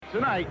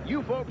Tonight,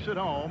 you folks at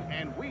home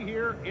and we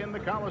here in the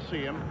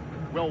Coliseum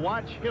will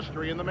watch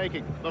history in the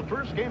making. The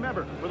first game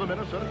ever for the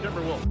Minnesota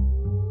Timberwolves.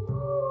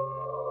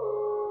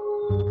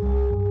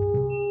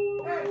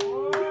 Hey,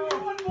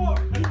 one more.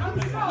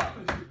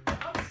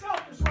 I'm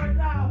selfish right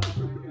now.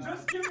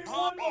 Just give me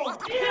one more.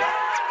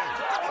 Yeah!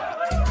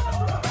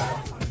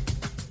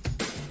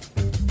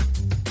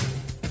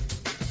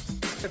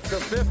 It's the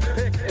 5th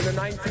pick in the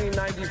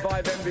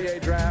 1995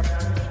 NBA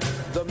draft.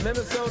 The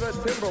Minnesota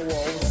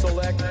Timberwolves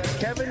select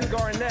Kevin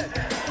Garnett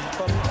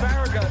from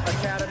Farragut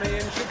Academy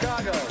in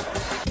Chicago.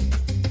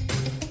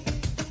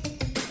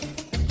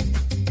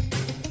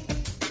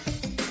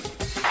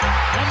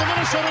 And the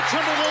Minnesota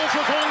Timberwolves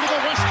are going to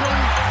the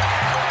Western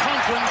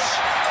Conference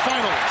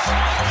Finals.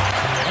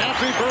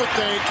 Happy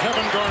birthday,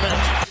 Kevin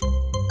Garnett.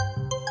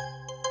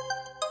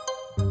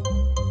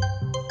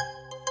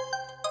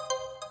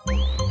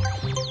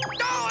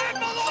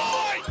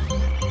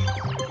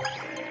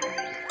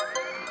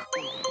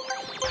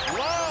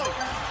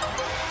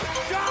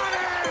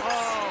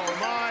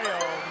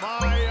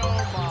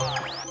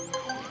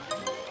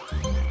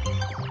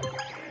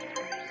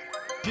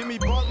 Jimmy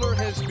Butler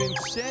has been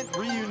sent,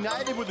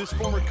 reunited with his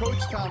former coach,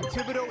 Tom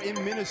Thibodeau, in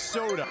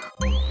Minnesota.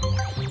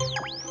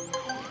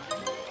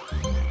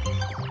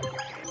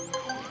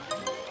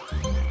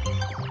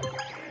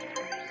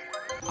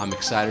 I'm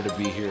excited to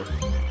be here.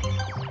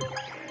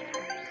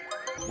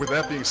 With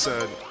that being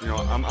said,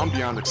 I'm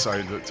beyond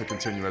excited to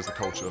continue as the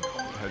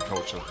head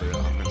coach of the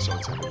Minnesota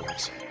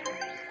Timberwolves.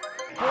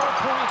 4.7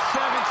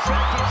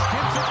 seconds.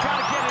 Gibson's got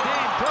to get it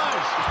in.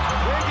 Does.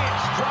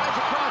 Wiggins drives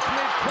across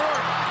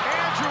midcourt.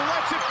 Andrew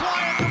lets it fly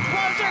at the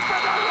buzzer for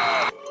the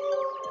win.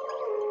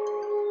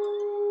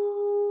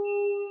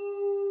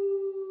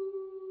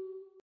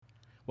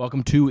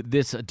 Welcome to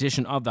this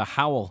edition of The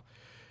Howl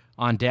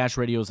on Dash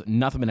Radio's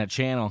Nothing But Net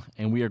channel,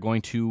 and we are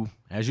going to,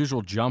 as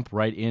usual, jump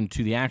right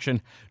into the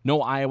action.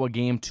 No Iowa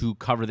game to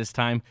cover this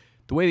time.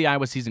 The way the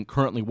Iowa season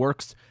currently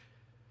works,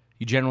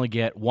 you generally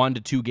get 1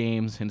 to 2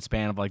 games in a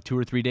span of like 2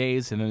 or 3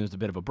 days, and then there's a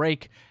bit of a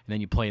break, and then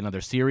you play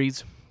another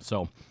series.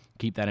 So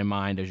keep that in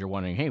mind as you're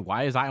wondering, hey,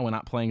 why is Iowa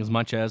not playing as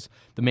much as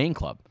the main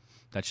club?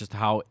 That's just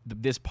how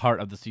this part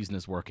of the season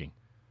is working.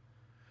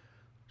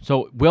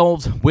 So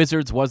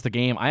Wolves-Wizards was the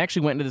game. I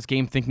actually went into this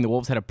game thinking the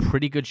Wolves had a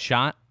pretty good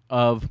shot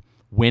of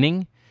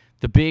winning.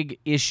 The big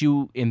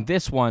issue in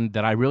this one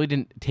that I really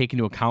didn't take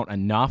into account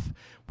enough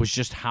was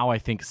just how I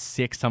think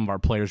sick some of our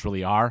players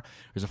really are.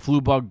 There's a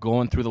flu bug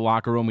going through the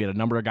locker room. We had a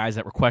number of guys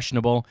that were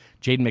questionable.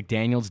 Jaden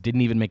McDaniels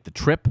didn't even make the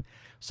trip.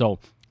 So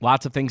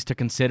lots of things to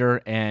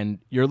consider, and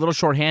you're a little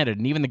shorthanded.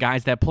 And even the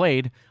guys that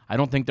played, I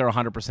don't think they're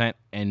 100%,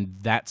 and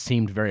that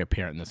seemed very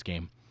apparent in this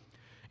game.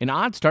 An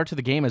odd start to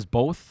the game as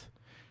both,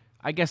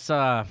 I guess,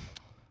 the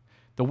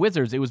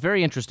Wizards, it was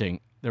very interesting.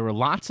 There were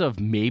lots of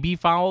maybe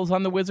fouls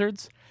on the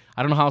Wizards.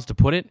 I don't know how else to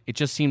put it. It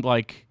just seemed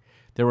like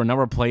there were a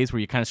number of plays where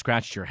you kind of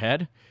scratched your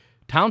head.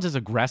 Towns is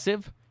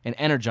aggressive and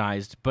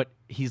energized, but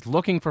he's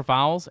looking for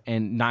fouls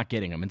and not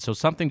getting them. And so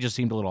something just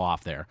seemed a little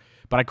off there.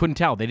 But I couldn't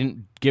tell. They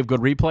didn't give good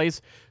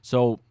replays.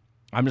 So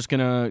I'm just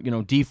going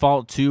to,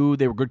 default to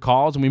they were good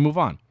calls and we move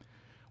on.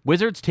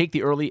 Wizards take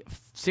the early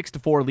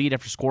 6-4 lead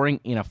after scoring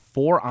in a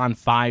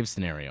 4-on-5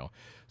 scenario.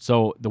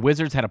 So the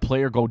Wizards had a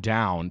player go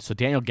down. So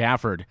Daniel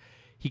Gafford,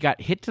 he got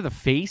hit to the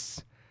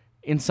face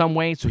in some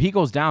way, so he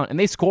goes down, and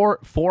they score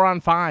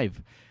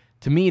 4-on-5.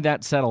 To me,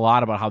 that said a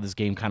lot about how this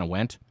game kind of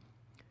went.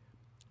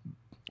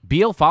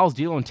 Beal fouls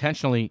D'Lo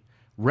intentionally.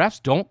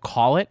 Refs don't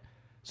call it,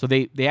 so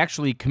they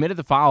actually committed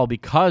the foul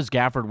because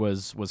Gafford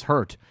was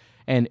hurt,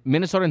 and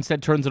Minnesota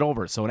instead turns it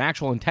over, so an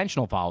actual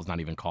intentional foul is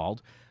not even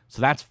called,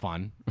 so that's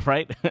fun,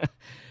 right?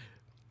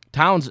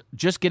 Towns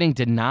just getting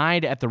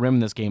denied at the rim in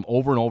this game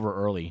over and over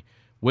early.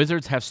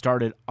 Wizards have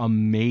started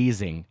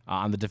amazing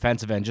on the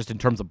defensive end, just in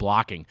terms of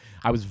blocking.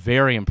 I was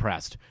very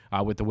impressed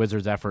with the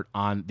Wizards' effort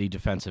on the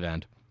defensive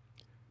end.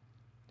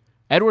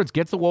 Edwards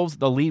gets the Wolves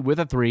the lead with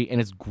a 3, and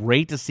it's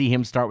great to see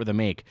him start with a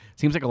make.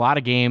 Seems like a lot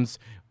of games,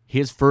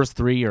 his first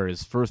 3 or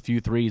his first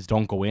few threes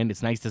don't go in.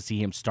 It's nice to see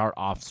him start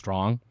off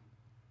strong.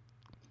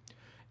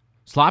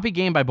 Sloppy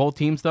game by both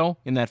teams, though,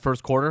 in that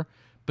first quarter,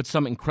 but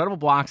some incredible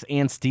blocks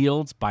and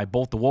steals by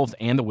both the Wolves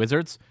and the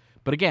Wizards.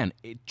 But again,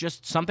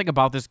 just something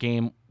about this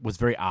game was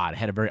very odd. It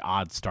had a very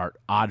odd start,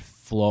 odd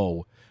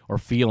flow or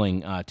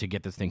feeling to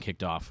get this thing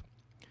kicked off.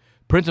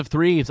 Prince of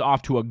Threes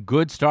off to a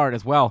good start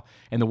as well,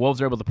 and the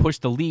Wolves are able to push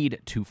the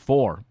lead to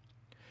 4.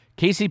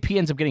 KCP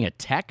ends up getting a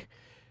tech.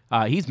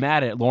 He's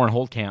mad at Lauren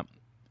Holtkamp.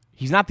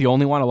 He's not the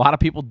only one. A lot of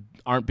people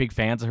aren't big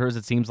fans of hers,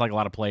 it seems like, a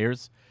lot of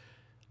players.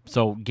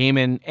 So game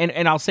in,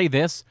 and I'll say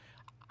this,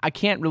 I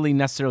can't really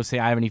necessarily say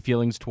I have any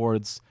feelings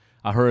towards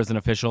her as an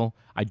official.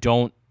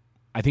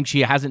 I think she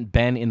hasn't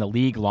been in the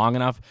league long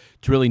enough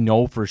to really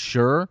know for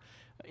sure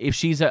if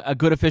she's a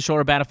good official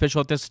or a bad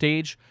official at this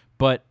stage.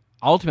 But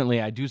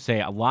ultimately, I do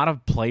say a lot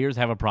of players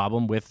have a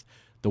problem with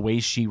the way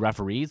she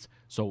referees.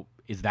 So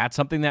is that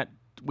something that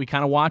we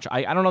kind of watch?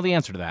 I don't know the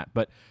answer to that,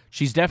 but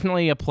she's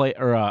definitely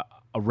a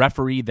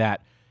referee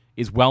that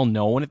is well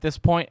known at this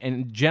point.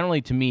 And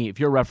generally, to me, if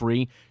you're a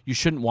referee, you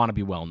shouldn't want to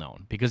be well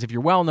known, because if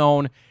you're well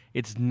known,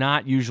 it's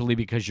not usually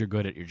because you're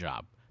good at your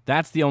job.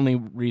 That's the only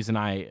reason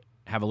I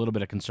have a little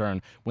bit of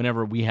concern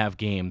whenever we have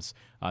games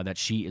that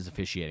she is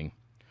officiating.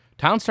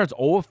 Towns starts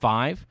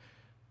 0-5.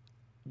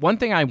 One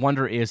thing I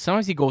wonder is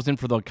sometimes he goes in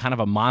for the kind of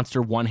a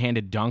monster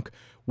one-handed dunk.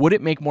 Would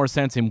it make more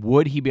sense, and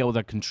would he be able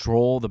to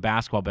control the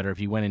basketball better if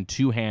he went in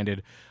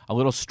two-handed, a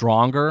little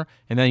stronger,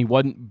 and then he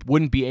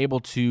wouldn't be able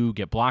to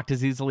get blocked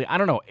as easily? I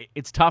don't know.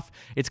 It's tough.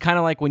 It's kind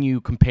of like when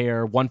you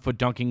compare 1-foot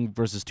dunking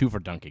versus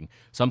 2-foot dunking.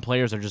 Some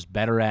players are just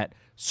better at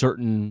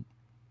certain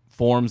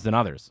forms than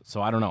others.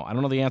 So I don't know. I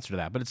don't know the answer to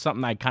that, but it's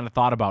something I kind of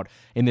thought about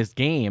in this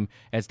game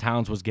as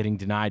Towns was getting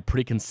denied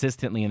pretty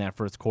consistently in that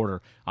first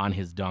quarter on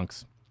his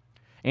dunks.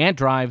 Ant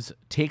drives,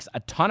 takes a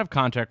ton of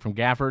contact from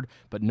Gafford,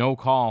 but no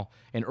call.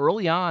 And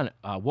early on,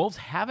 Wolves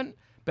haven't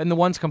been the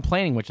ones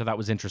complaining, which I thought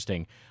was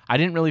interesting. I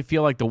didn't really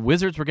feel like the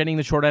Wizards were getting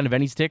the short end of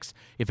any sticks.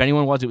 If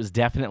anyone was, it was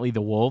definitely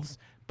the Wolves,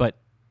 but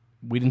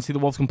we didn't see the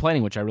Wolves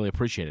complaining, which I really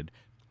appreciated.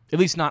 At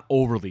least not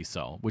overly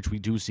so, which we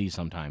do see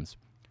sometimes.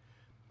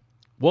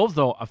 Wolves,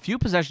 though, a few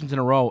possessions in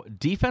a row,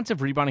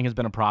 defensive rebounding has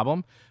been a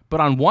problem, but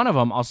on one of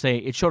them, I'll say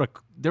it showed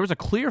there was a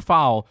clear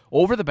foul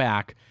over the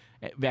back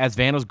as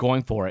Vando's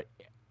going for it.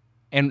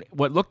 And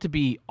what looked to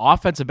be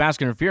offensive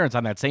basket interference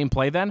on that same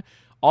play then,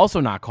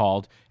 also not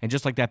called. And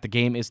just like that, the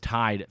game is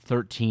tied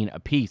 13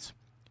 apiece.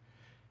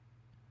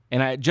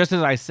 And just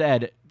as I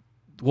said,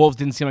 Wolves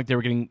didn't seem like they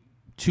were getting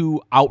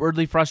too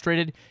outwardly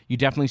frustrated. You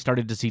definitely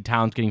started to see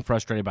Towns getting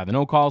frustrated by the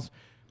no calls.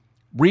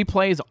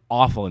 Replay is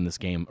awful in this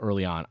game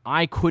early on.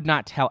 I could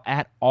not tell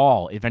at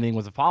all if anything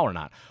was a foul or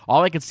not.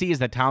 All I could see is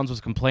that Towns was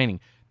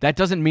complaining. That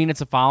doesn't mean it's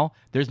a foul.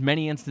 There's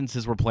many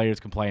instances where players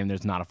complain and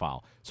there's not a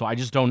foul. So I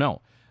just don't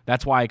know.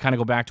 That's why I kind of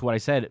go back to what I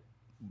said.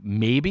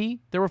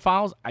 Maybe there were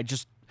fouls.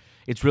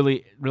 It's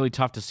really, really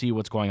tough to see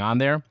what's going on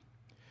there.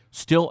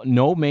 Still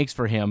no makes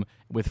for him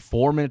with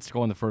 4 minutes to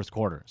go in the first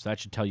quarter. So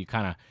that should tell you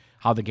kind of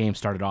how the game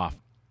started off.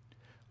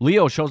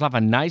 Leo shows off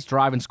a nice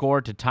drive and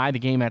score to tie the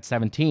game at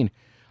 17.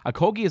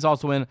 Kogi is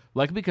also in,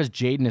 likely because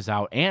Jaden is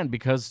out and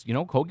because,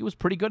 Kogi was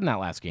pretty good in that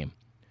last game.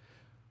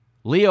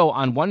 Leo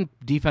on one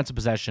defensive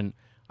possession,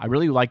 I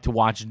really like to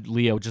watch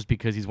Leo just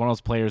because he's one of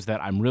those players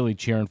that I'm really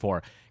cheering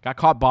for. Got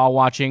caught ball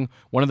watching.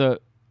 One of the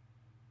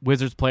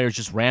Wizards players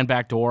just ran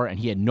back door, and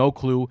he had no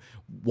clue,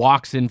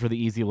 walks in for the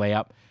easy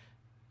layup.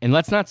 And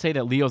let's not say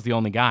that Leo's the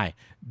only guy.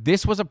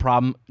 This was a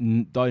problem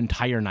the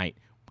entire night,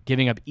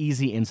 giving up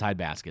easy inside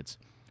baskets.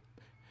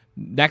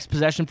 Next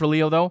possession for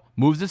Leo, though,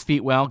 moves his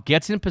feet well,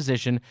 gets in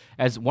position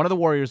as one of the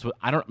Warriors,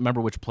 I don't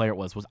remember which player it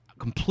was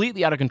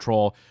completely out of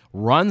control,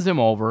 runs him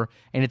over,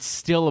 and it's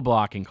still a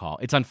blocking call.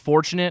 It's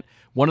unfortunate,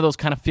 one of those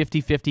kind of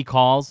 50-50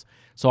 calls,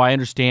 so I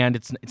understand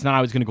it's not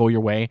always going to go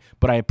your way,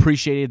 but I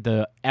appreciated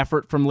the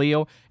effort from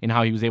Leo and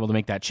how he was able to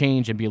make that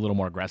change and be a little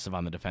more aggressive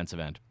on the defensive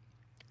end.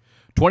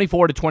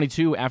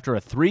 24-22 after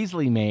a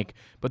Threesley make,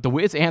 but the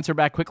Wiz answer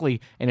back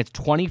quickly, and it's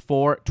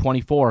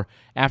 24-24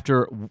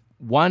 after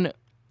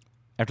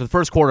the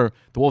first quarter.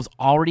 The Wolves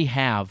already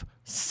have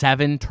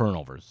 7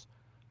 turnovers.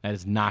 That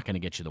is not going to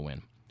get you the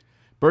win.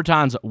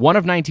 Bertans, 1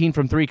 of 19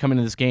 from 3 coming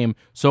into this game.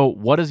 So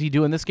what does he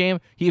do in this game?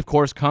 He, of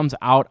course, comes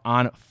out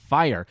on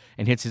fire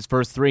and hits his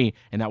first 3,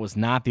 and that was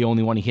not the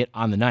only one he hit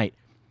on the night.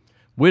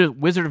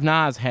 Wizard of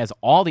Naz has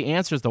all the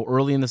answers, though,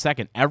 early in the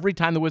second. Every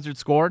time the Wizards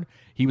scored,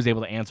 he was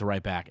able to answer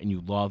right back, and you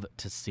love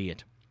to see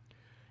it.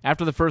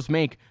 After the first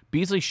make,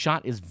 Beasley's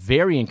shot is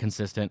very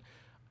inconsistent.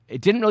 It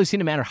didn't really seem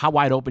to matter how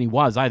wide open he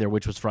was either,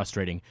 which was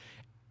frustrating.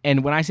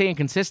 And when I say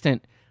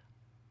inconsistent,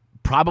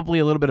 probably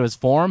a little bit of his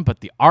form,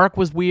 but the arc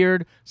was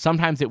weird.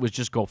 Sometimes it was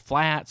just go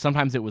flat.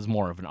 Sometimes it was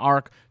more of an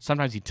arc.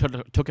 Sometimes he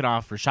took it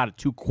off or shot it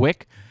too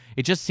quick.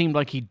 It just seemed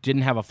like he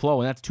didn't have a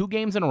flow. And that's 2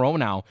 games in a row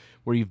now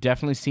where you've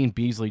definitely seen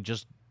Beasley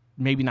just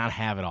maybe not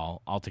have it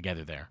all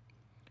together there.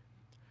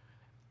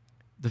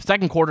 The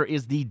second quarter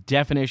is the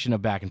definition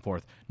of back and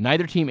forth.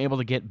 Neither team able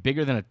to get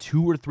bigger than a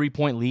 2 or 3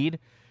 point lead,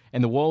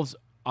 and the Wolves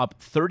up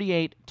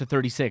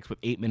 38-36 with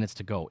 8 minutes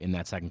to go in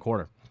that second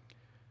quarter.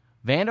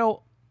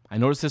 Vando, I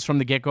noticed this from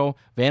the get-go.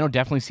 Vando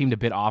definitely seemed a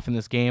bit off in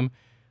this game.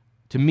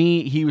 To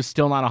me, he was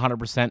still not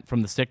 100%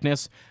 from the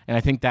sickness, and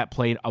I think that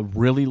played a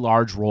really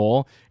large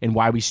role in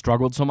why we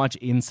struggled so much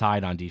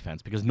inside on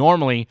defense. Because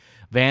normally,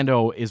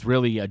 Vando is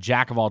really a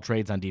jack of all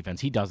trades on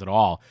defense. He does it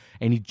all,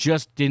 and he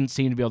just didn't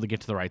seem to be able to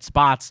get to the right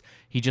spots.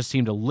 He just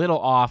seemed a little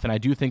off, and I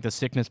do think the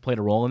sickness played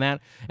a role in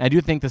that. And I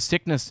do think the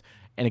sickness,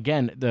 and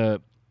again,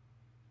 the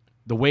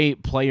way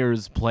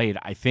players played,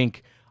 I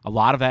think a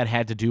lot of that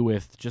had to do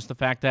with just the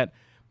fact that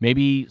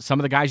maybe some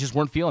of the guys just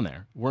weren't feeling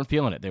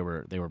it. They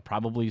were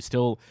probably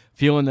still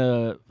feeling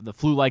the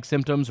flu-like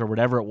symptoms or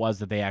whatever it was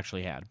that they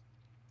actually had.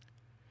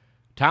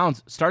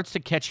 Towns starts to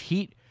catch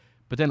heat,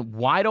 but then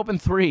wide open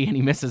 3, and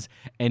he misses,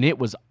 and it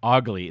was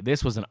ugly.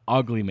 This was an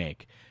ugly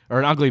make, or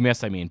an ugly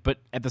miss, I mean. But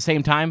at the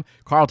same time,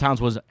 Karl Towns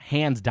was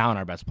hands down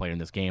our best player in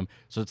this game,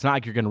 so it's not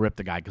like you're going to rip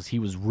the guy because he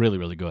was really,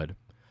 really good.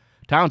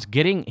 Towns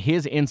getting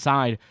his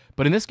inside,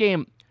 but in this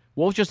game,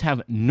 Wolves just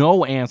have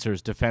no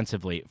answers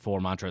defensively for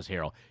Montrezl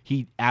Harrell.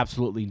 He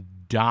absolutely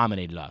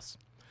dominated us.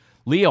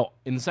 Leo,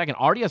 in the second,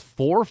 already has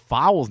 4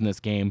 fouls in this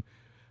game.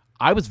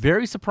 I was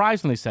very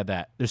surprised when they said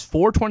that. There's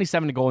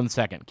 4:27 to go in the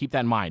second. Keep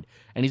that in mind.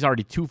 And he's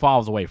already 2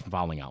 fouls away from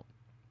fouling out.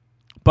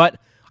 But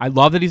I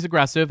love that he's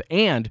aggressive,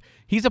 and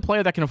he's a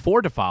player that can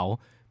afford to foul.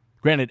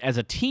 Granted, as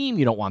a team,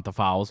 you don't want the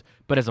fouls,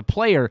 but as a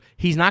player,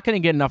 he's not going to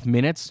get enough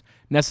minutes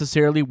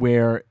necessarily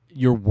where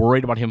you're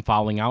worried about him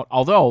fouling out.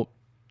 Although,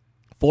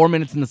 4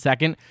 minutes in the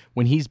second,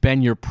 when he's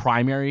been your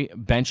primary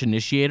bench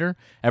initiator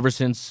ever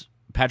since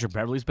Patrick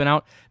Beverley's been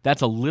out,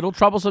 that's a little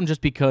troublesome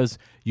just because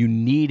you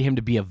need him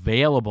to be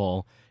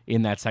available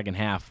in that second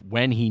half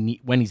when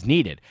he's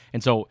needed.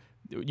 And so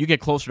you get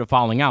closer to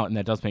fouling out, and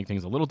that does make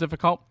things a little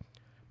difficult.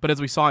 But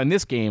as we saw in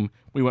this game,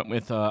 we went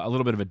with a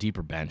little bit of a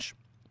deeper bench.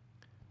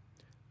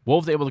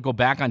 Wolves able to go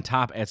back on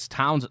top as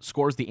Towns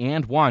scores the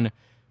and one.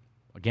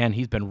 Again,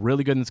 he's been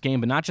really good in this game,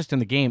 but not just in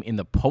the game, in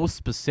the post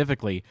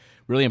specifically,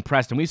 really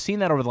impressed. And we've seen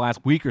that over the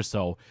last week or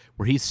so,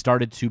 where he's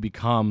started to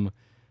become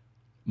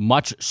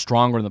much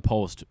stronger in the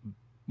post.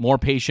 More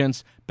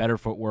patience, better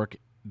footwork.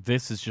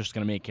 This is just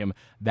going to make him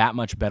that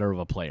much better of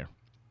a player.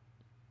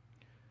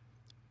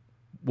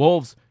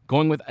 Wolves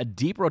going with a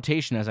deep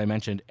rotation, as I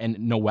mentioned, and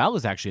Noel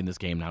is actually in this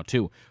game now,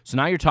 too. So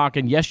now you're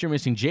talking, yes, you're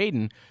missing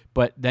Jaden,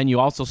 but then you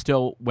also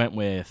still went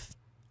with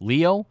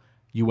Leo,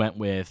 you went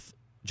with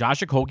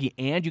Josh Okogie,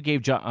 and you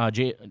gave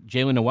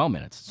Jalen Noel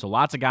minutes. So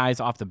lots of guys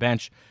off the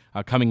bench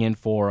coming in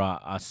for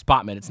a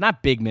spot minutes.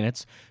 Not big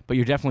minutes, but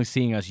you're definitely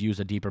seeing us use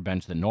a deeper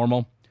bench than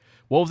normal.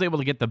 Wolves able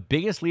to get the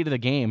biggest lead of the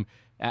game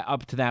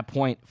up to that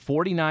point,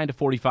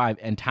 49-45,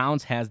 and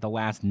Towns has the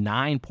last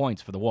 9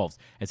 points for the Wolves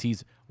as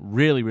he's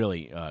really,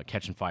 really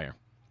catching fire.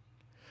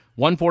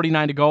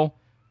 1:49 to go.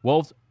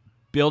 Wolves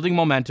building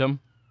momentum.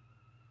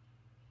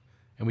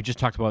 And we just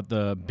talked about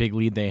the big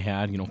lead they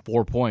had,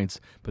 4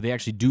 points, but they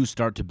actually do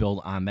start to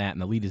build on that,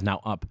 and the lead is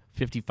now up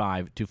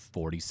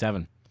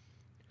 55-47.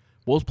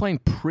 Wolves playing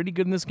pretty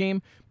good in this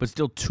game, but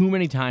still too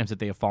many times that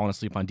they have fallen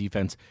asleep on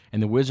defense,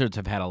 and the Wizards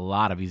have had a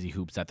lot of easy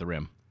hoops at the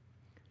rim.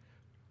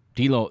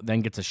 D'Lo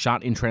then gets a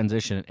shot in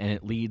transition, and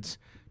it leads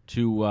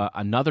to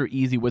another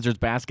easy Wizards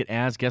basket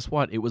as, guess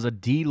what? It was a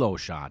D'Lo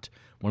shot.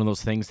 One of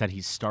those things that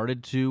he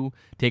started to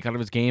take out of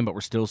his game, but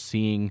we're still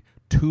seeing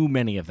too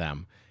many of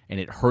them. And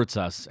it hurts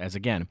us as,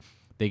 again,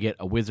 they get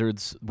a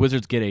Wizards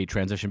get a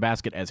transition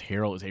basket as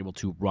Harrell is able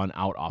to run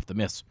out off the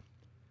miss.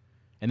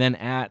 And then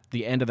at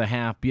the end of the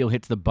half, Beal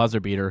hits the buzzer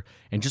beater,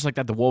 and just like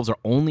that, the Wolves are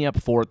only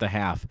up 4 at the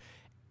half.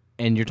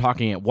 And you're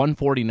talking at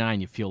 1:49,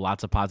 you feel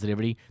lots of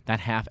positivity. That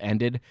half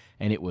ended,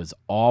 and it was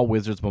all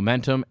Wizards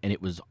momentum, and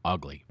it was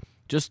ugly.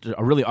 Just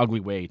a really ugly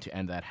way to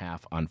end that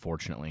half,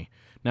 unfortunately.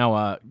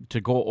 Now,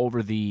 to go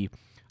over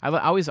I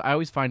always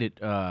find it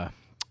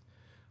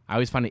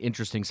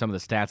interesting, some of the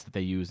stats that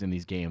they use in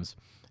these games,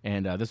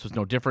 and this was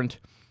no different.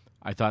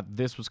 I thought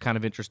this was kind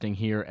of interesting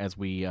here as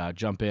we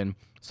jump in.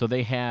 So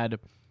they had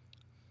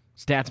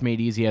stats made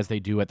easy as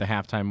they do at the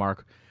halftime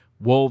mark.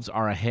 Wolves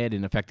are ahead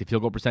in effective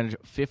field goal percentage,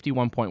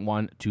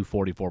 51.1 to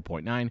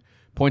 44.9.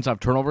 Points off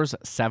turnovers,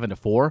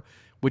 7-4,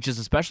 which is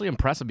especially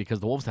impressive because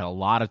the Wolves had a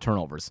lot of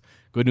turnovers.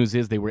 Good news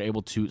is they were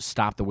able to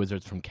stop the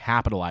Wizards from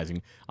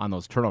capitalizing on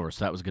those turnovers,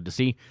 so that was good to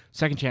see.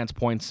 Second chance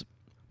points,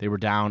 they were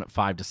down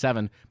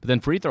 5-7, but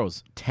then free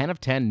throws, 10 of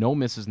 10, no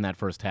misses in that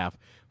first half,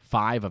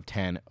 5 of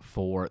 10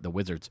 for the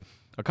Wizards.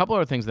 A couple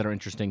other things that are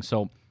interesting.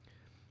 So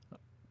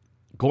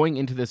going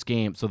into this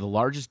game, so the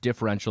largest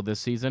differential this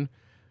season,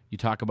 you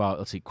talk about,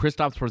 let's see,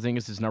 Kristaps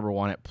Porzingis is number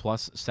 1 at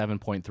plus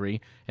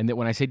 7.3, and that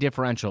when I say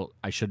differential,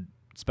 I should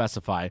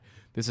specify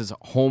this is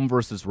home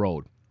versus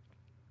road.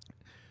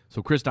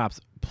 So Kristaps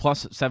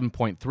plus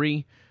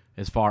 7.3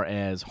 as far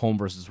as home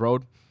versus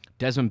road.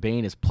 Desmond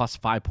Bane is plus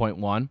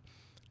 5.1.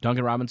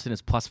 Duncan Robinson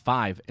is plus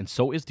 5, and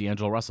so is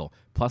D'Angelo Russell,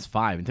 plus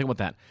 5. And think about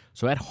that.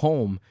 So at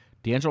home,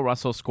 D'Angelo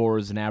Russell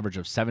scores an average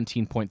of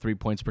 17.3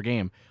 points per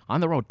game.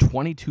 On the road,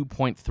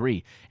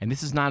 22.3. And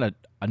this is not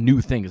a new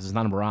thing. This is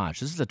not a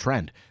mirage. This is a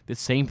trend. This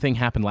same thing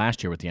happened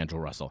last year with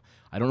D'Angelo Russell.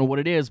 I don't know what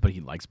it is, but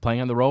he likes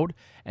playing on the road.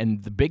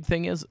 And the big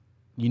thing is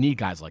you need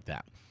guys like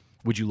that.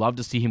 Would you love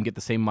to see him get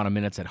the same amount of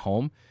minutes at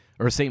home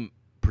or same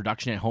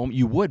production at home?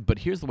 You would, but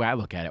here's the way I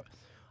look at it.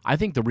 I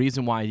think the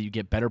reason why you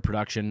get better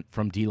production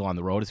from D'Lo on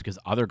the road is because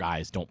other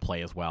guys don't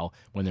play as well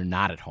when they're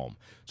not at home.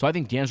 So I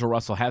think D'Angelo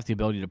Russell has the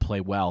ability to play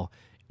well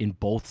in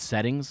both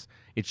settings.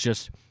 It's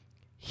just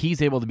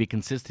he's able to be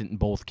consistent in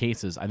both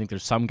cases. I think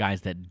there's some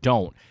guys that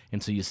don't,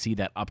 and so you see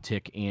that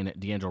uptick in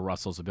D'Angelo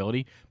Russell's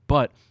ability.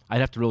 But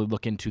I'd have to really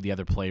look into the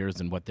other players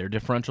and what their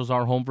differentials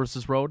are home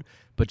versus road.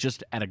 But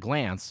just at a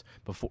glance,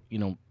 before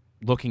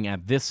looking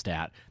at this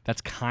stat,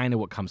 that's kind of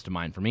what comes to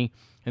mind for me.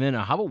 And then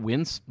how about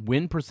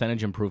win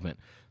percentage improvement?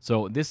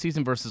 So this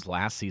season versus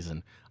last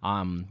season,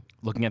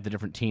 looking at the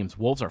different teams,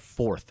 Wolves are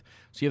 4th.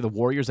 So you have the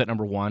Warriors at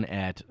number 1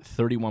 at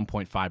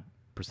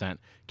 31.5%,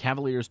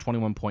 Cavaliers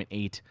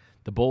 21.8%,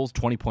 the Bulls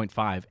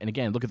 20.5%. And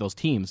again, look at those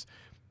teams.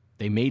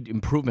 They made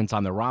improvements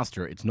on their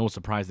roster. It's no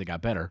surprise they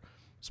got better,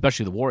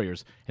 especially the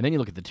Warriors. And then you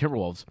look at the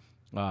Timberwolves,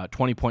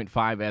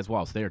 20.5 as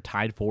well. So they are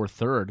tied for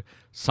third.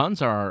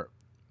 Suns are,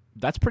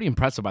 that's pretty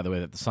impressive, by the way,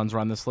 that the Suns are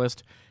on this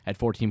list at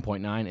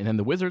 14.9. And then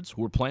the Wizards,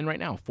 who are playing right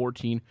now,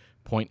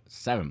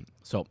 14.7.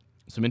 So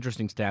some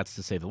interesting stats,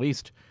 to say the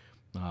least.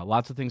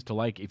 Lots of things to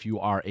like if you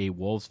are a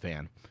Wolves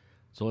fan.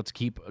 So let's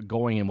keep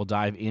going, and we'll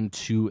dive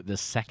into the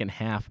second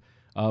half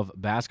of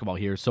basketball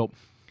here. So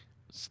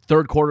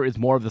third quarter is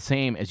more of the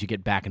same as you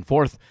get back and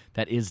forth.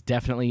 That is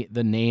definitely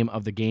the name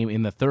of the game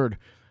in the third.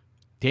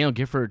 Daniel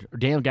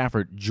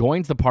Gafford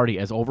joins the party,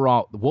 as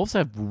overall the Wolves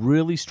have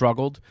really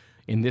struggled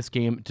in this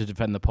game to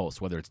defend the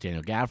post, whether it's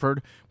Daniel Gafford,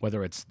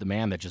 whether it's the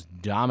man that just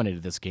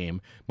dominated this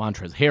game,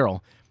 Montrezl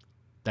Harrell.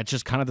 That's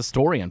just kind of the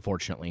story,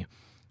 unfortunately.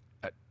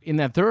 In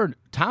that third,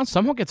 Towns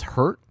somehow gets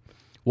hurt.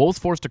 Wolves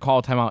forced to call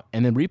a timeout,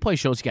 and then replay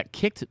shows he got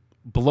kicked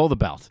below the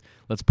belt.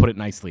 Let's put it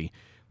nicely.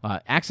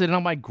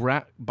 Accidental by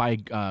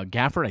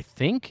Gafford, I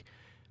think,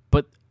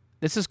 but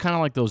this is kind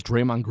of like those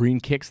Draymond Green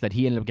kicks that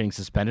he ended up getting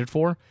suspended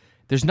for.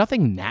 There's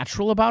nothing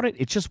natural about it.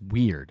 It's just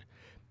weird.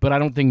 But I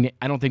don't think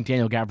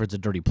Daniel Gafford's a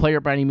dirty player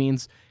by any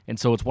means, and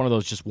so it's one of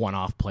those just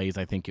one-off plays.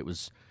 I think it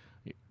was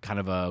kind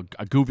of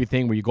a goofy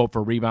thing where you go for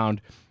a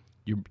rebound,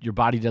 your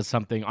body does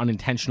something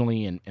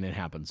unintentionally, and it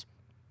happens.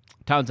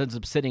 Towns ends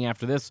up sitting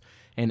after this,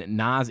 and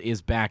Naz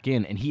is back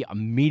in, and he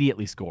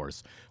immediately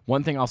scores.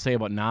 One thing I'll say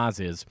about Naz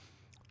is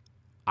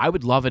I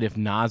would love it if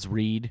Naz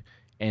Reid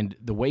and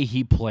the way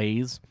he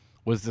plays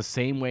was the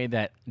same way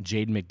that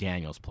Jaden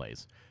McDaniels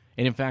plays.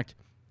 And in fact,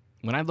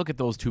 when I look at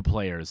those two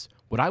players,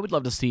 what I would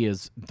love to see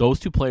is those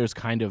two players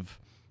kind of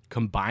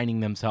combining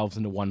themselves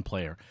into one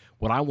player.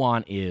 What I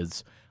want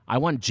Jaden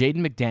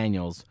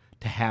McDaniels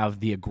to have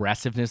the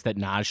aggressiveness that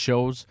Naz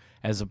shows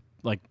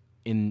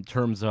in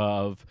terms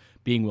of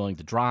being willing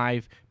to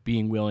drive,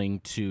 being willing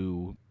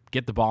to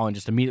get the ball and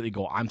just immediately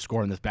go, I'm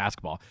scoring this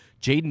basketball.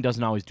 Jaden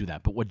doesn't always do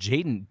that. But what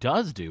Jaden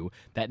does do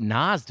that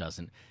Naz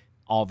doesn't,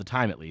 all the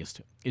time at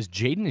least, is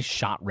Jaden is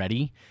shot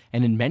ready,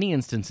 and in many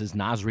instances,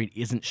 Naz Reid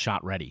isn't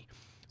shot ready.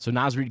 So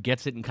Naz Reid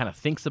gets it and kind of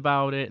thinks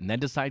about it and then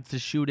decides to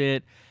shoot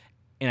it.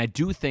 And I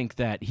do think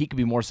that he could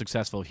be more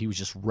successful if he was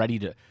just ready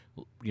to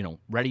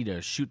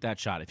shoot that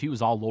shot. If he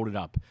was all loaded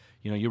up,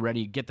 you're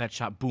ready, get that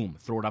shot, boom,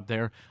 throw it up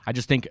there. I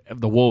just think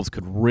the Wolves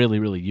could really,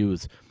 really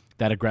use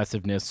that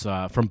aggressiveness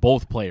from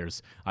both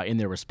players in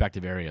their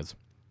respective areas.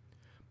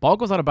 Ball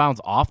goes out of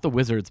bounds off the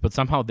Wizards, but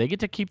somehow they get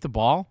to keep the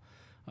ball.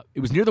 It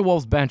was near the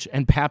Wolves bench,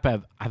 and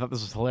Papev, I thought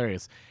this was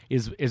hilarious,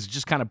 is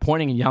just kind of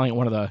pointing and yelling at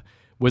one of the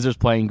Wizards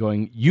playing,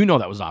 going,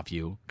 that was off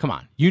you. Come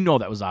on,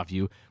 that was off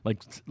you.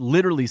 Like,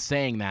 literally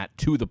saying that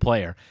to the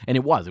player. And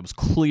it was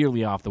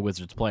clearly off the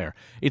Wizards player.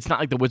 It's not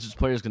like the Wizards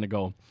player is going to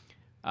go,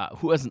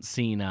 who hasn't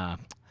seen,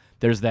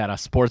 there's that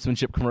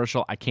sportsmanship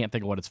commercial, I can't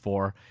think of what it's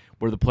for,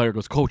 where the player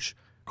goes, Coach,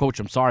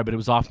 I'm sorry, but it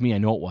was off me, I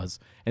know it was.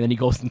 And then he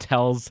goes and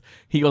tells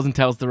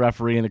the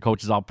referee, and the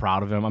coach is all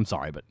proud of him. I'm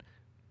sorry, but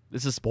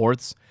this is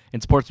sports,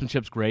 and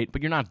sportsmanship's great,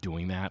 but you're not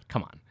doing that.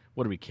 Come on,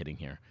 what are we kidding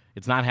here?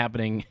 It's not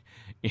happening.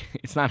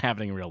 It's not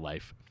happening in real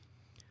life.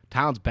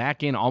 Towns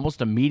back in almost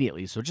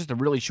immediately, so just a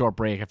really short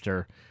break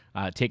after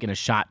taking a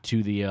shot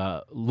to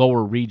the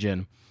lower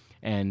region,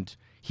 and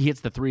he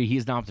hits the three. He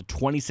is now up to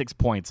 26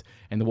 points,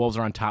 and the Wolves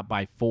are on top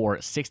by 4,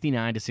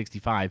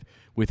 69-65,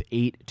 with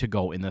 8 to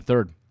go in the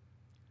third.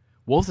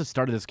 Wolves have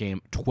started this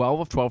game 12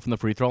 of 12 from the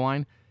free throw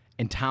line,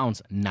 and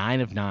Towns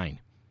 9 of 9.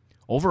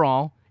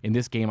 Overall, in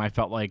this game, I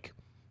felt like,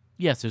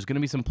 yes, there's going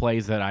to be some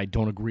plays that I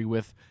don't agree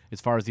with as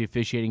far as the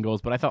officiating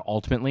goes, but I thought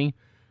ultimately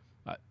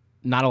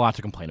not a lot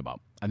to complain about.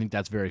 I think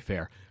that's very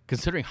fair.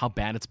 Considering how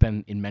bad it's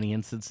been in many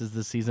instances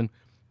this season,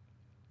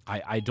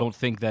 I don't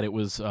think that it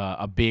was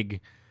a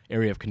big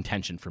area of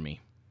contention for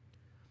me.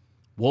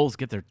 Wolves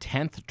get their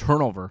 10th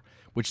turnover,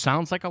 which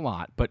sounds like a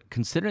lot, but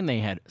considering they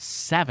had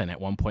 7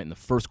 at one point in the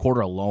first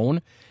quarter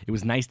alone, it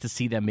was nice to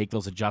see them make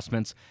those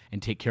adjustments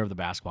and take care of the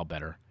basketball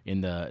better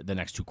in the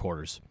next 2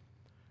 quarters.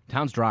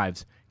 Towns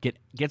drives,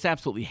 gets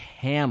absolutely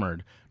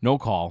hammered, no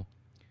call.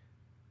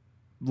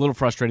 A little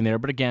frustrating there,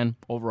 but again,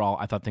 overall,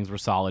 I thought things were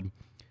solid.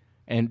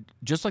 And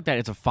just like that,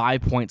 it's a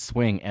 5-point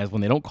swing, as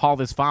when they don't call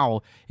this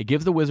foul, it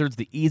gives the Wizards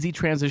the easy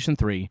transition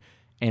 3,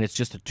 and it's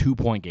just a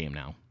 2-point game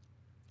now.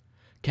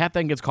 Cat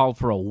then gets called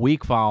for a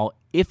weak foul,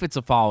 if it's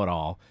a foul at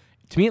all.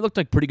 To me, it looked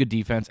like pretty good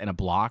defense and a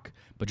block,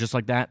 but just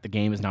like that, the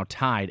game is now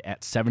tied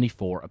at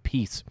 74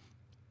 apiece.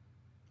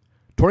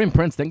 Taurean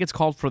Prince then gets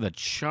called for the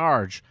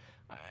charge,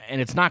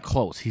 and it's not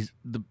close. He's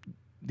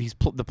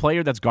the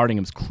player that's guarding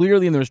him is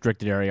clearly in the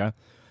restricted area,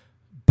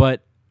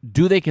 but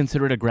do they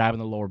consider it a grab in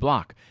the lower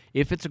block?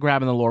 If it's a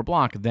grab in the lower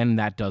block, then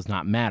that does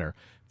not matter.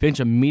 Finch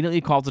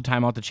immediately calls a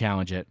timeout to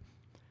challenge it,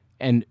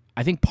 and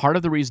I think part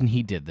of the reason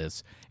he did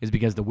this is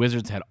because the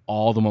Wizards had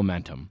all the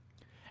momentum,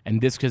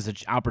 and this is an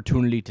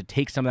opportunity to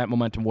take some of that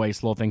momentum away,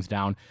 slow things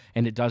down,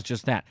 and it does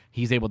just that.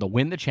 He's able to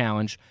win the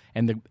challenge,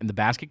 and the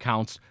basket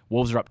counts.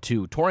 Wolves are up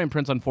 2. Taurean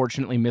Prince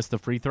unfortunately missed the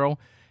free throw,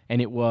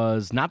 and it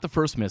was not the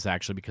first miss,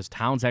 actually, because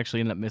Towns actually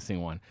ended up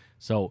missing one.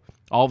 So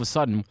all of a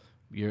sudden,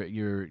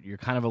 you're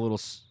kind of a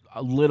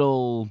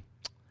little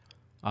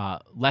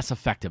less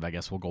effective, I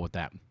guess we'll go with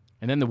that.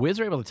 And then the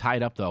Wizards are able to tie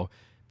it up, though.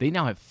 They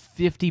now have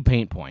 50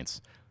 paint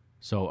points.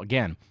 So,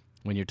 again,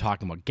 when you're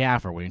talking about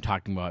Gaffer, when you're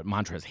talking about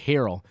Montrezl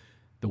Harrell,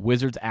 the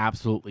Wizards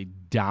absolutely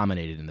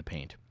dominated in the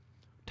paint.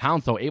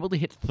 Towns, though, able to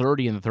hit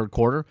 30 in the third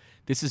quarter.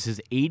 This is his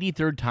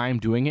 83rd time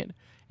doing it,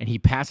 and he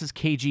passes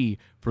KG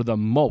for the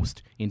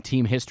most in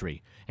team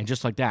history. And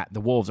just like that,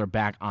 the Wolves are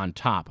back on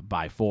top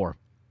by 4.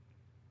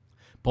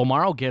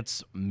 Bolmaro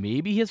gets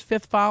maybe his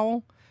 5th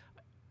foul.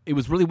 It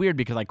was really weird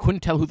because I couldn't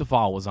tell who the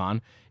foul was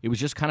on. It was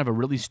just kind of a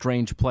really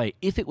strange play.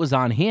 If it was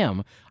on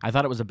him, I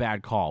thought it was a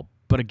bad call.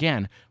 But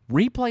again,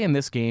 replay in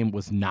this game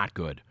was not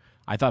good.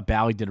 I thought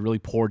Bally did a really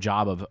poor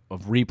job of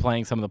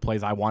replaying some of the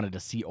plays I wanted to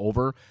see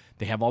over.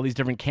 They have all these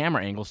different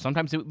camera angles.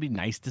 Sometimes it would be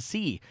nice to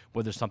see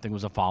whether something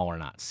was a foul or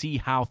not. See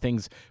how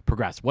things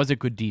progress. Was it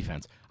good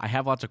defense? I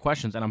have lots of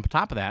questions. And on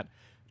top of that,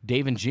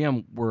 Dave and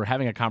Jim were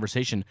having a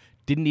conversation,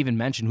 didn't even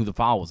mention who the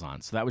foul was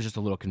on. So that was just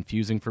a little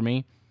confusing for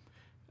me.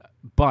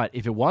 But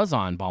if it was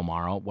on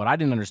Bolmaro, what I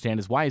didn't understand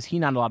is why is he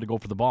not allowed to go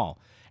for the ball?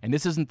 And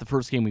this isn't the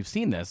first game we've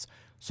seen this.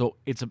 So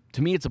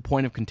to me, it's a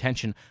point of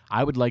contention.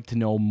 I would like to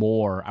know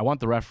more. I want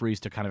the referees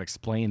to kind of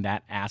explain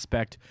that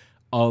aspect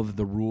of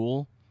the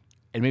rule.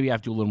 And maybe I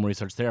have to do a little more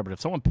research there. But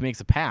if someone makes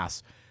a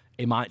pass,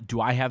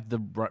 do I have the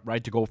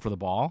right to go for the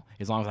ball?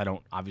 As long as I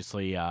don't,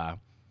 obviously,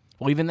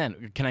 well, even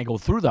then, can I go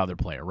through the other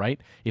player,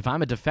 right? If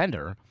I'm a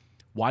defender,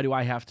 why do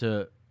I have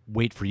to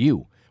wait for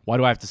you? Why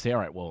do I have to say, all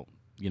right, well,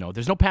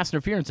 there's no pass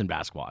interference in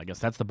basketball. I guess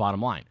that's the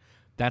bottom line.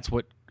 That's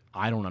what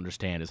I don't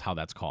understand is how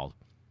that's called.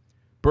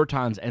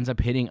 Bertans ends up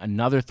hitting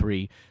another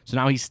 3. So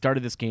now he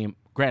started this game,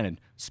 granted,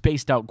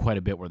 spaced out quite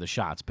a bit were the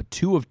shots, but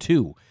 2 of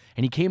 2.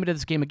 And he came into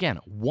this game again,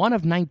 1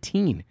 of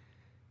 19.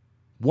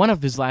 1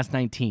 of his last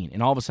 19.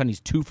 And all of a sudden he's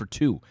 2 for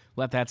 2.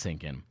 Let that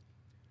sink in.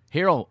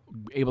 Harrell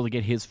able to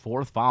get his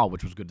 4th foul,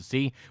 which was good to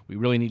see. We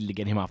really needed to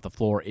get him off the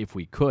floor if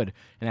we could.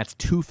 And that's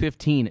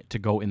 2:15 to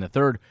go in the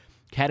third.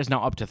 Cat is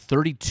now up to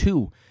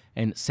 32.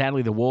 And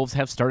sadly, the Wolves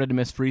have started to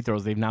miss free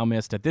throws. They've now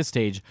missed, at this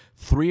stage,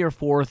 3 or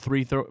 4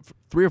 free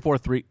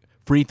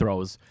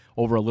throws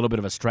over a little bit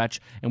of a stretch.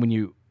 And when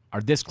you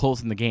are this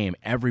close in the game,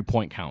 every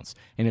point counts.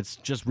 And it's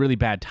just really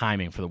bad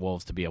timing for the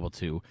Wolves to be able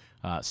to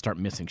start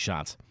missing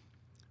shots.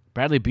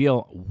 Bradley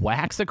Beal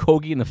whacks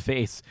Okogie in the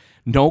face.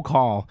 No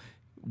call.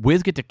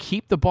 Wiz get to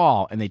keep the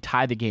ball, and they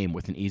tie the game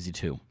with an easy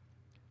 2.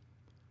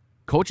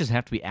 Coaches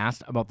have to be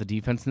asked about the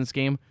defense in this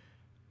game.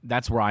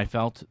 That's where I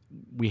felt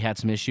we had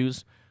some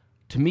issues.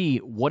 To me,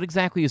 what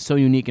exactly is so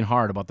unique and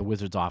hard about the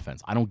Wizards'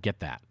 offense? I don't get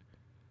that.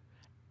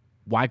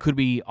 Why could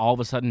we all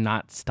of a sudden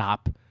not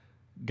stop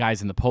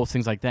guys in the post,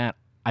 things like that?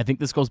 I think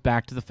this goes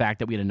back to the fact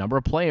that we had a number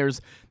of players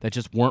that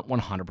just weren't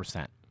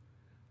 100%.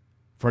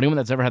 For anyone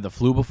that's ever had the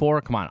flu before,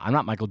 come on, I'm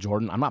not Michael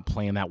Jordan. I'm not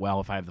playing that well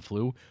if I have the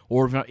flu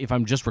or if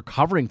I'm just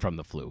recovering from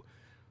the flu.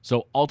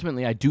 So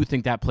ultimately, I do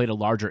think that played a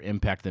larger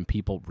impact than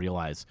people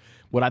realize.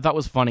 What I thought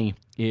was funny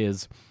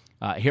is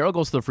Harrell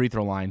goes to the free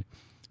throw line.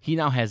 He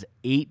now has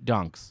 8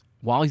 dunks.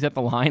 While he's at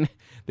the line,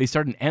 they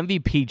start an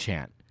MVP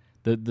chant.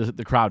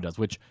 The crowd does,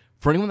 which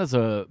for anyone that's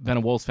been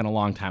a Wolves fan a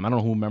long time, I don't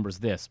know who remembers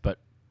this, but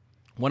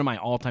one of my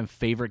all-time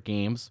favorite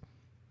games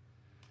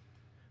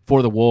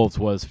for the Wolves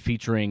was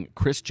featuring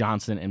Chris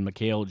Johnson and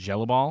Mikhail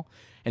Jelabal.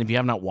 And if you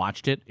have not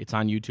watched it, it's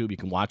on YouTube. You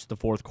can watch the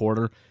fourth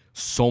quarter.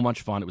 So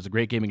much fun. It was a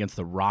great game against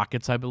the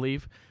Rockets, I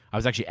believe. I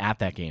was actually at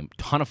that game.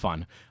 Ton of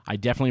fun. I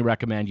definitely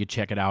recommend you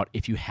check it out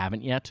if you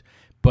haven't yet.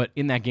 But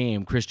in that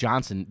game, Chris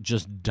Johnson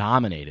just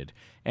dominated.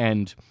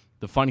 And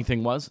the funny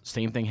thing was,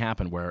 same thing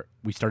happened where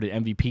we started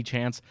MVP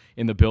chants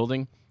in the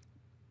building.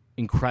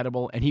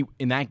 Incredible. And he,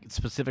 in that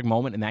specific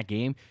moment in that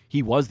game,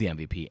 he was the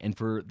MVP. And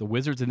for the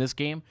Wizards in this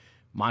game,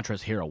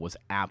 Montrezl Harrell was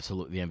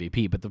absolutely the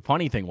MVP. But the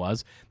funny thing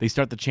was, they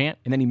start the chant,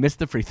 and then he missed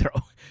the free throw.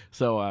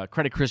 So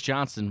credit Chris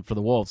Johnson for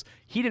the Wolves.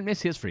 He didn't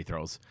miss his free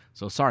throws.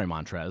 So sorry,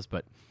 Montrez.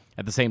 But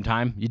at the same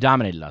time, you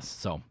dominated us.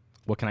 So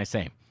what can I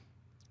say?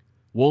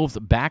 Wolves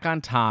back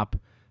on top.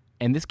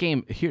 And this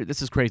game here,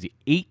 this is crazy.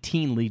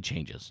 18 lead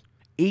changes.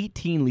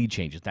 18 lead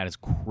changes. That is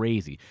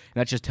crazy.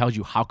 And that just tells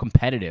you how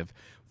competitive,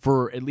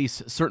 for at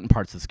least certain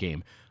parts of this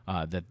game,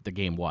 that the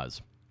game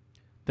was.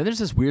 Then there's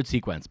this weird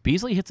sequence.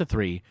 Beasley hits a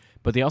 3,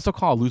 but they also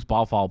call a loose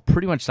ball foul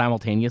pretty much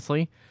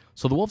simultaneously.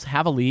 So the Wolves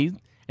have a lead,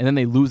 and then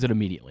they lose it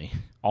immediately,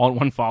 all in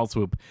one foul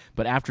swoop.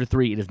 But after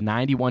 3, it is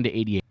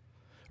 91-88.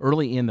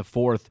 Early in the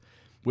fourth,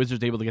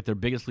 Wizards able to get their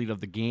biggest lead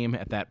of the game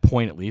at that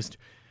point, at least,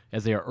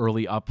 as they are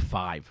early up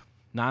 5.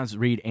 Naz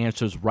Reid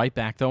answers right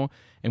back, though,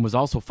 and was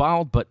also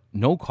fouled, but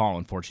no call,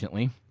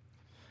 unfortunately.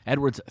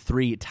 Edwards'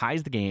 3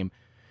 ties the game,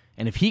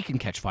 and if he can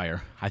catch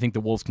fire, I think the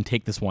Wolves can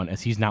take this one,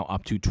 as he's now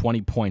up to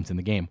 20 points in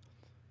the game.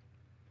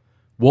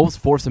 Wolves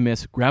force a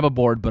miss, grab a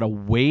board, but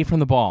away from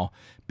the ball.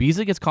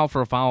 Beasley gets called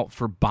for a foul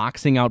for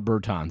boxing out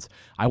Bertans.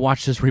 I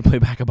watched this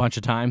replay back a bunch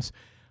of times.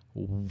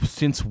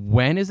 Since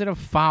when is it a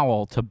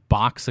foul to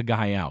box a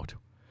guy out?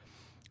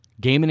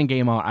 Game in and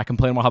game out, I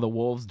complain about how the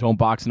Wolves don't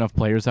box enough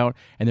players out,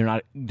 and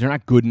they're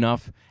not good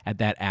enough at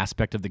that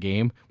aspect of the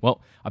game.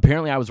 Well,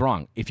 apparently I was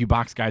wrong. If you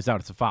box guys out,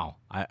 it's a foul.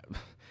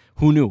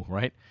 Who knew,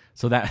 right?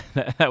 So that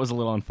was a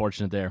little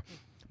unfortunate there.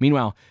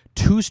 Meanwhile,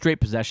 2 straight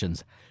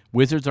possessions.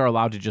 Wizards are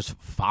allowed to just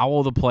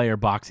foul the player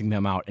boxing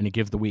them out, and it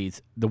gives the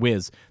Wiz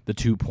the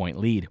 2-point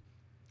lead.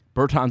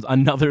 Bertans,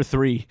 another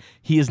three.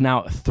 He is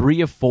now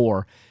 3 of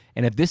 4,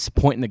 and at this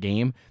point in the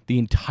game, the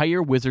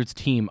entire Wizards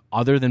team,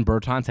 other than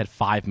Bertans, had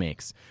 5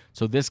 makes.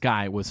 So this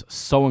guy was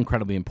so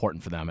incredibly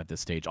important for them at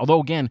this stage. Although,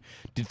 again,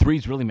 did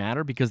threes really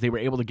matter? Because they were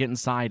able to get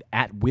inside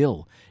at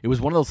will. It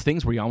was one of those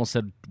things where you almost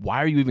said,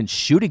 why are you even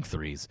shooting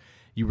threes?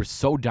 You were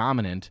so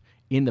dominant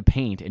in the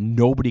paint, and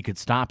nobody could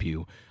stop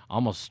you.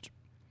 Almost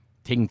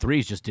taking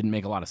threes just didn't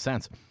make a lot of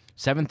sense.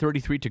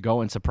 7:33 to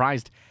go, and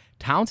surprised,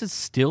 Towns is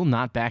still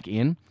not back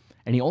in,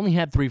 and he only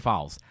had 3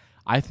 fouls.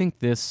 I think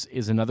this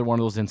is another one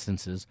of those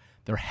instances.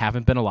 There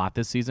haven't been a lot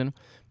this season,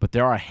 but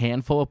there are a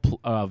handful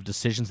of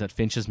decisions that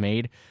Finch has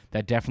made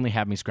that definitely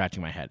have me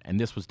scratching my head, and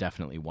this was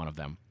definitely one of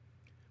them.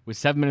 With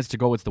 7 minutes to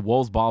go, it's the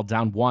Wolves ball,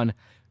 down 1.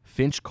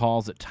 Finch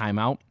calls it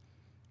timeout.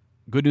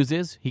 Good news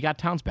is he got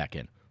Towns back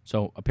in,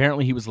 so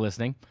apparently he was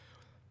listening.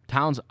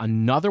 Towns,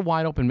 another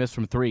wide open miss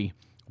from 3,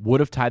 would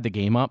have tied the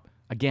game up.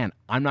 Again,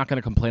 I'm not going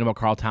to complain about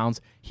Karl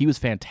Towns. He was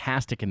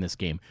fantastic in this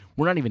game.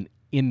 We're not even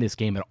in this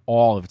game at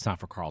all if it's not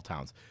for Karl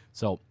Towns.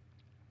 So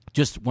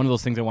just one of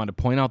those things I wanted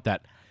to point out,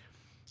 that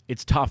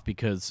it's tough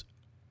because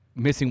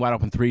missing wide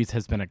open threes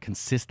has been a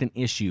consistent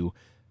issue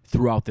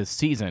throughout this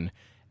season,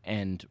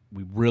 and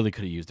we really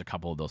could have used a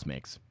couple of those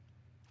makes.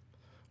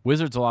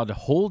 Wizards allowed to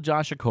hold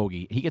Josh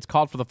Okogie. He gets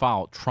called for the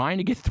foul, trying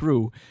to get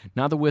through.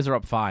 Now the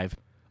Wizards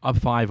up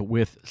 5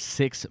 with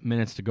 6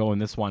 minutes to go in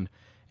this one,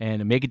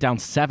 and make it down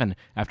 7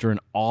 after an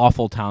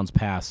awful Towns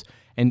pass.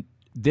 And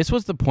this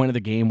was the point of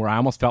the game where I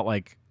almost felt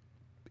like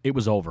it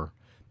was over.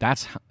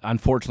 That's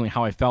unfortunately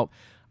how I felt.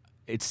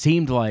 It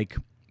seemed like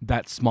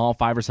that small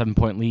 5 or 7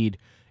 point lead,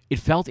 it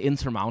felt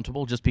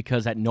insurmountable just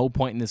because at no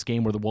point in this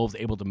game were the Wolves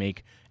able to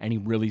make any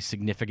really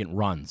significant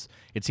runs.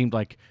 It seemed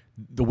like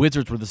the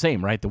Wizards were the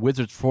same, right? The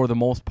Wizards, for the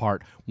most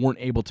part, weren't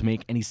able to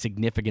make any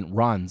significant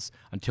runs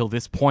until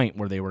this point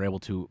where they were able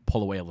to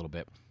pull away a little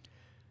bit.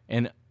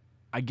 And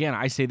again,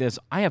 I say this,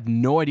 I have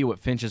no idea what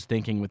Finch is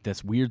thinking with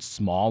this weird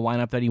small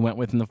lineup that he went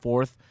with in the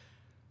 4th.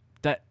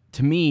 That,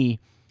 to me,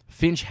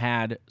 Finch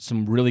had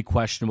some really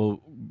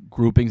questionable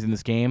groupings in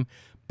this game,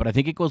 but I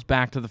think it goes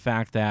back to the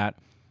fact that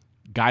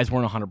guys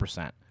weren't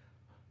 100%.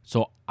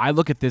 So I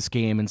look at this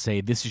game and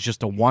say, this is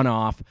just a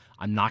one-off.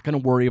 I'm not going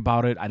to worry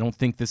about it. I don't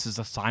think this is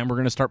a sign we're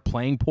going to start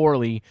playing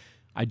poorly.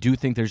 I do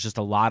think there's just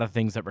a lot of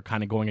things that were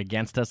kind of going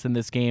against us in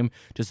this game,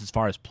 just as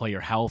far as player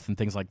health and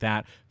things like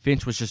that.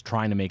 Finch was just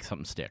trying to make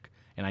something stick,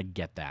 and I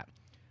get that.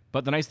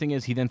 But the nice thing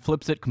is he then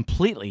flips it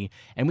completely,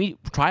 and we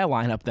try a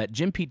lineup that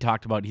Jim Pete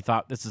talked about. He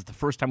thought this is the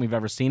first time we've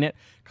ever seen it.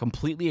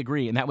 Completely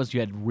agree, and that was you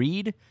had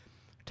Reed,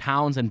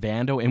 Towns, and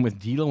Vando, and with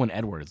D'Lo and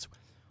Edwards.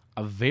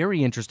 A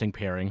very interesting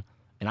pairing,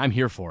 and I'm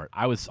here for it.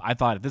 I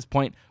thought at this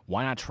point,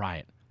 why not try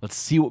it? Let's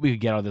see what we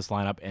could get out of this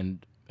lineup,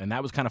 and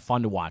that was kind of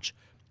fun to watch.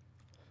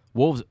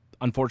 Wolves,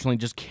 unfortunately,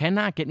 just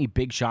cannot get any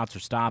big shots or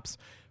stops.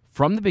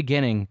 From the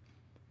beginning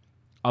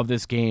of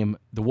this game,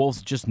 the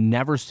Wolves just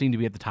never seem to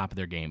be at the top of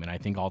their game, and I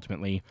think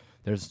ultimately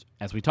there's,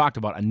 as we talked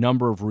about, a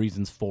number of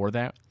reasons for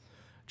that.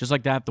 Just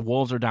like that, the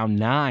Wolves are down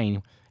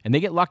 9, and they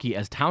get lucky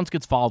as Towns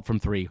gets fouled from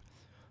 3.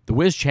 The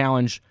Wiz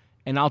challenge,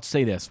 and I'll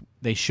say this,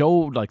 they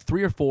showed like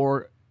 3 or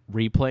 4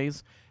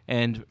 replays,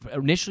 and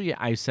initially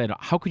I said,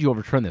 how could you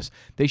overturn this?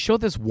 They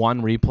showed this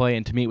one replay,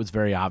 and to me it was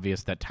very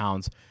obvious that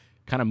Towns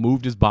kind of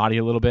moved his body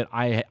a little bit.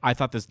 I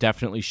thought this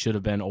definitely should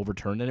have been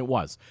overturned, and it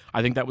was.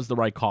 I think that was the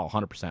right call,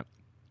 100%.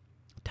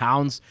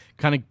 Towns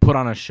kind of put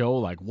on a show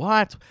like,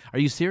 what? Are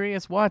you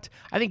serious? What?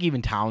 I think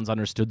even Towns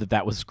understood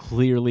that was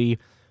clearly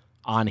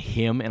on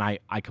him, and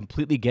I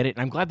completely get it.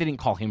 And I'm glad they didn't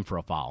call him for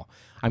a foul.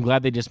 I'm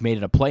glad they just made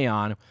it a play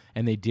on,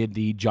 and they did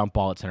the jump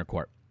ball at center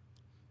court.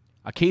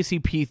 A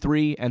KCP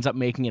 3 ends up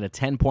making it a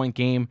 10-point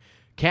game.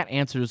 Ant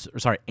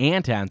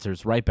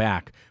answers right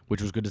back,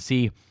 which was good to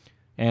see.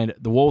 And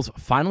the Wolves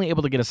finally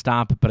able to get a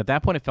stop, but at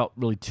that point it felt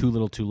really too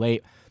little too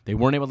late. They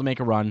weren't able to make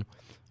a run.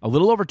 A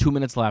little over 2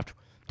 minutes left.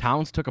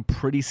 Towns took a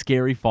pretty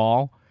scary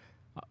fall,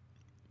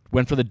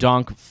 went for the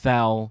dunk,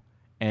 fell,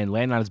 and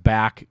landed on his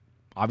back.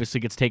 Obviously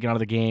gets taken out of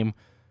the game,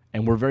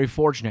 and we're very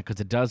fortunate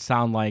because it does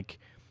sound like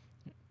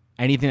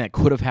anything that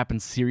could have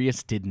happened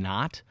serious did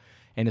not.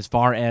 And as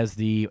far as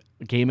the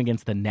game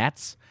against the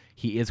Nets,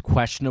 he is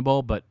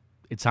questionable, but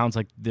it sounds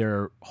like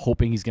they're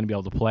hoping he's going to be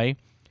able to play.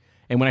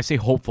 And when I say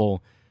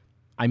hopeful,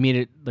 I mean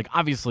it like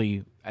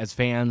obviously as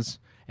fans,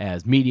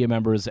 as media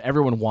members,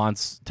 everyone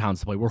wants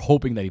Towns to play. We're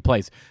hoping that he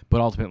plays. But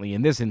ultimately,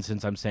 in this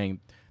instance, I'm saying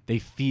they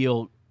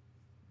feel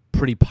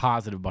pretty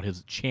positive about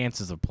his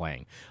chances of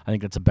playing. I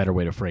think that's a better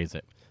way to phrase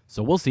it.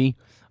 So we'll see.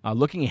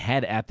 Looking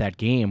ahead at that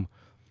game,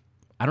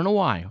 I don't know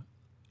why.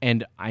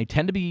 And I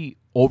tend to be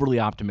overly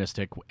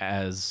optimistic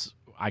as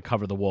I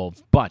cover the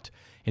Wolves. But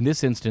in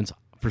this instance,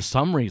 for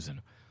some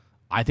reason,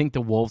 I think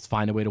the Wolves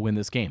find a way to win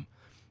this game.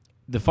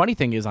 The funny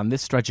thing is, on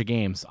this stretch of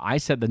games, I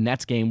said the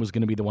Nets game was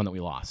going to be the one that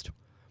we lost.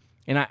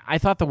 And I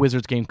thought the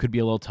Wizards game could be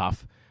a little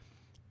tough.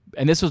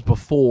 And this was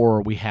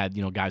before we had,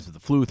 guys with the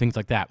flu, things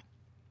like that.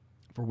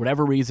 For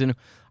whatever reason,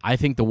 I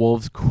think the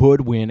Wolves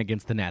could win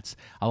against the Nets.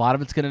 A lot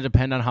of it's going to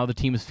depend on how the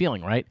team is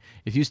feeling, right?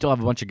 If you still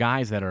have a bunch of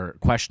guys that are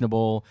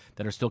questionable,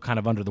 that are still kind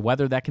of under the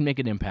weather, that can make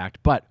an impact.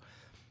 But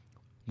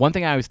one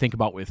thing I always think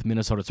about with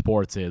Minnesota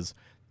sports is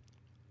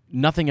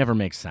nothing ever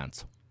makes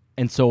sense.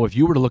 And so if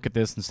you were to look at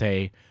this and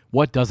say,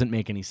 what doesn't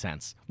make any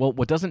sense? Well,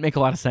 what doesn't make a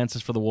lot of sense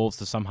is for the Wolves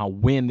to somehow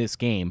win this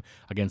game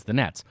against the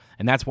Nets.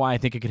 And that's why I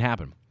think it could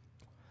happen.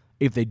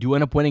 If they do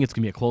end up winning, it's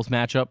going to be a close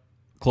matchup,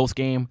 close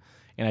game.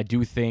 And I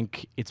do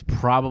think it's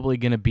probably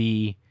going to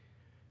be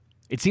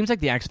 – it seems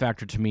like the X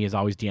factor to me is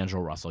always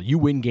D'Angelo Russell. You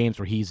win games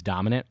where he's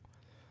dominant.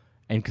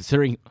 And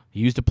considering he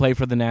used to play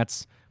for the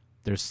Nets,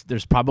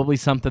 there's probably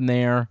something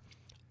there.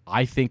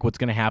 I think what's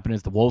going to happen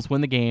is the Wolves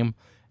win the game,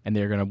 and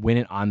they're going to win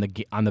it on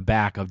the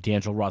back of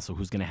D'Angelo Russell,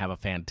 who's going to have a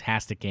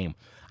fantastic game.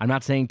 I'm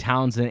not saying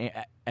Towns and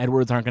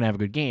Edwards aren't going to have a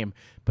good game,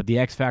 but the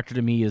X factor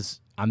to me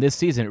is on this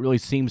season, it really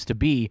seems to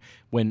be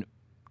when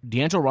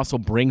D'Angelo Russell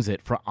brings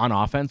it on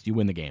offense, you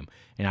win the game.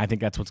 And I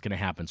think that's what's going to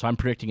happen. So I'm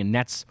predicting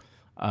Nets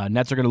are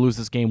going to lose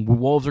this game.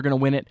 Wolves are going to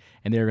win it,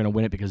 and they're going to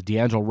win it because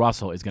D'Angelo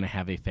Russell is going to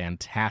have a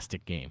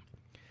fantastic game.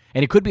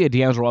 And it could be a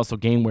D'Angelo Russell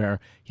game where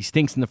he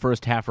stinks in the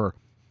first half, or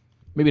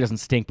maybe doesn't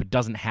stink but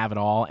doesn't have it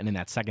all, and in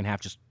that second half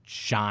just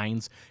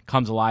shines,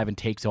 comes alive, and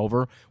takes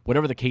over.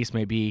 Whatever the case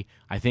may be,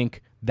 I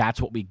think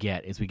that's what we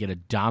get, is we get a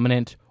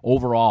dominant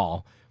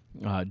overall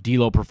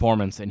D'Lo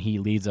performance, and he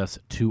leads us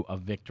to a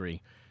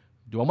victory.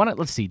 Do I want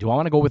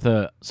to go with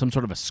some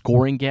sort of a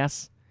scoring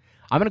guess?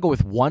 I'm going to go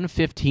with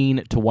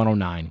 115 to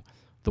 109.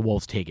 The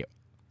Wolves take it.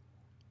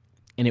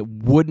 And it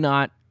would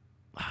not...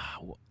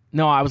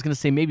 No, I was going to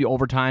say maybe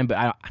overtime,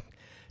 but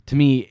to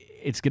me,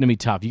 it's going to be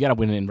tough. You got to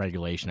win it in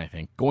regulation, I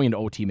think. Going into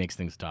OT makes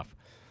things tough.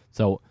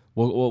 So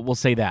we'll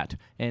say that.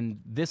 And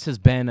this has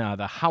been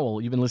The Howl.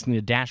 You've been listening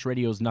to Dash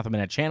Radio's Nothing But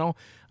Net channel.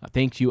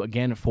 Thank you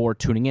again for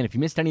tuning in. If you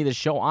missed any of this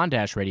show on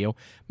Dash Radio,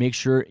 make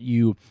sure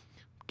you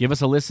give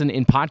us a listen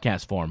in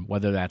podcast form,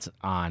 whether that's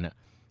on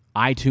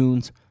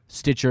iTunes,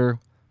 Stitcher,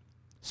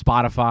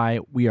 Spotify.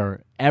 We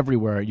are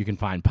everywhere you can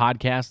find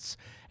podcasts.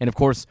 And, of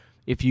course,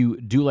 if you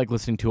do like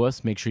listening to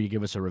us, make sure you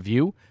give us a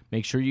review.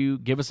 Make sure you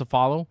give us a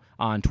follow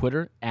on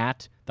Twitter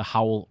at The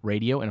Howl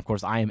Radio. And, of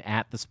course, I am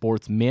at The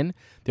Sports Min.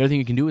 The other thing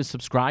you can do is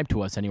subscribe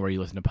to us anywhere you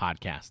listen to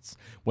podcasts,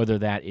 whether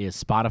that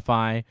is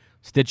Spotify,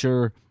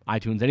 Stitcher,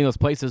 iTunes, any of those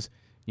places.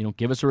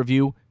 Give us a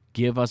review.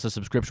 Give us a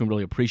subscription. We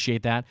really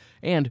appreciate that.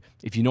 And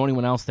if you know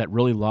anyone else that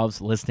really loves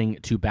listening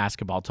to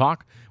basketball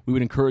talk, we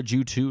would encourage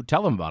you to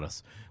tell them about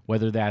us,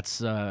 whether that's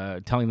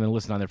telling them to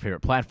listen on their favorite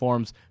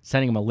platforms,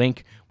 sending them a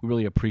link. We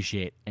really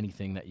appreciate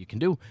anything that you can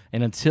do.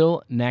 And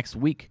until next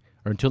week,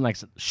 or until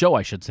next show,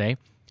 I should say,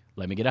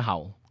 let me get a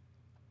howl.